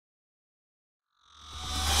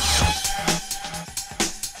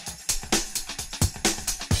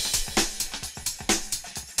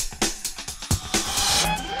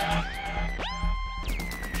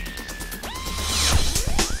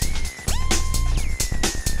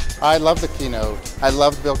I love the keynote. I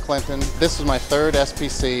loved Bill Clinton. This is my third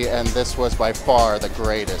SPC, and this was by far the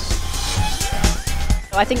greatest.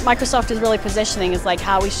 I think Microsoft is really positioning as like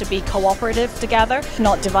how we should be cooperative together,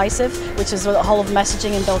 not divisive, which is the whole of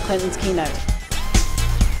messaging in Bill Clinton's keynote.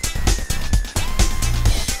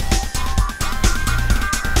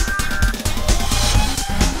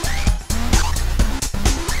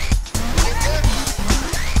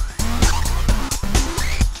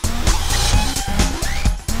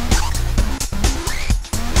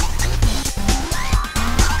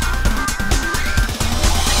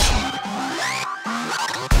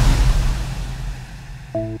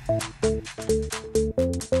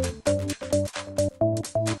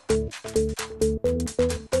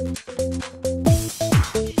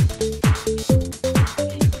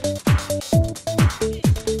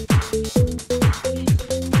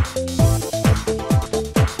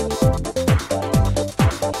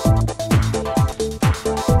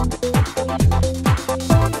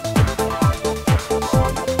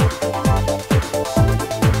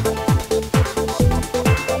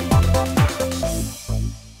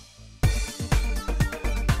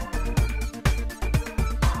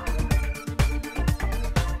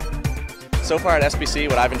 So far at SPC,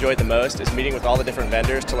 what I've enjoyed the most is meeting with all the different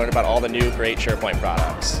vendors to learn about all the new great Sharepoint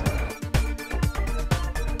products.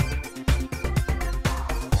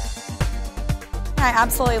 I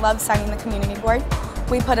absolutely love signing the community board.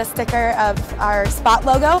 We put a sticker of our Spot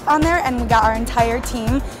logo on there, and we got our entire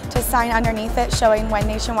team to sign underneath it showing when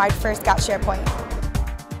Nationwide first got Sharepoint.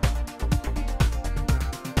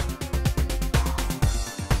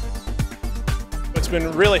 It's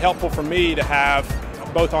been really helpful for me to have,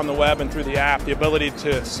 both on the web and through the app, the ability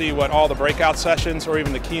to see what all the breakout sessions or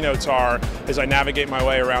even the keynotes are as I navigate my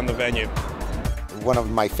way around the venue. One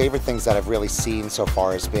of my favorite things that I've really seen so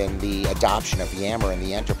far has been the adoption of Yammer in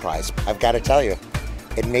the enterprise. I've got to tell you,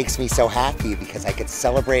 it makes me so happy because I could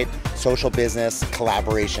celebrate social business,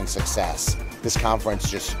 collaboration, success. This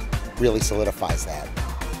conference just really solidifies that.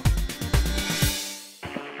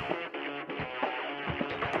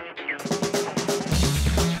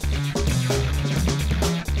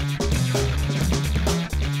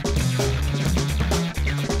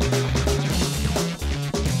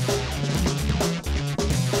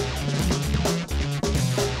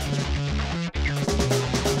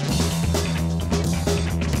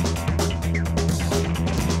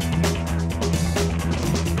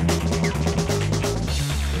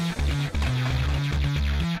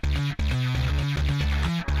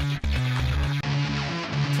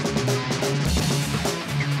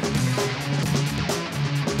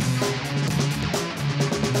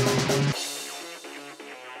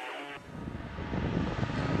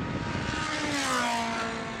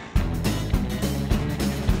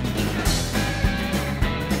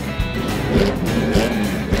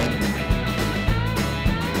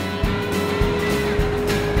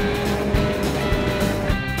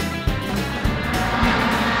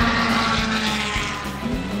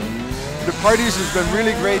 The parties has been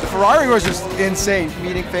really great. The Ferrari was just insane.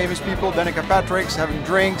 Meeting famous people, Danica Patrick's, having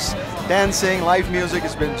drinks, dancing, live music.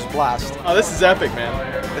 It's been a blast. Oh, this is epic,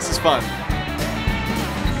 man. This is fun.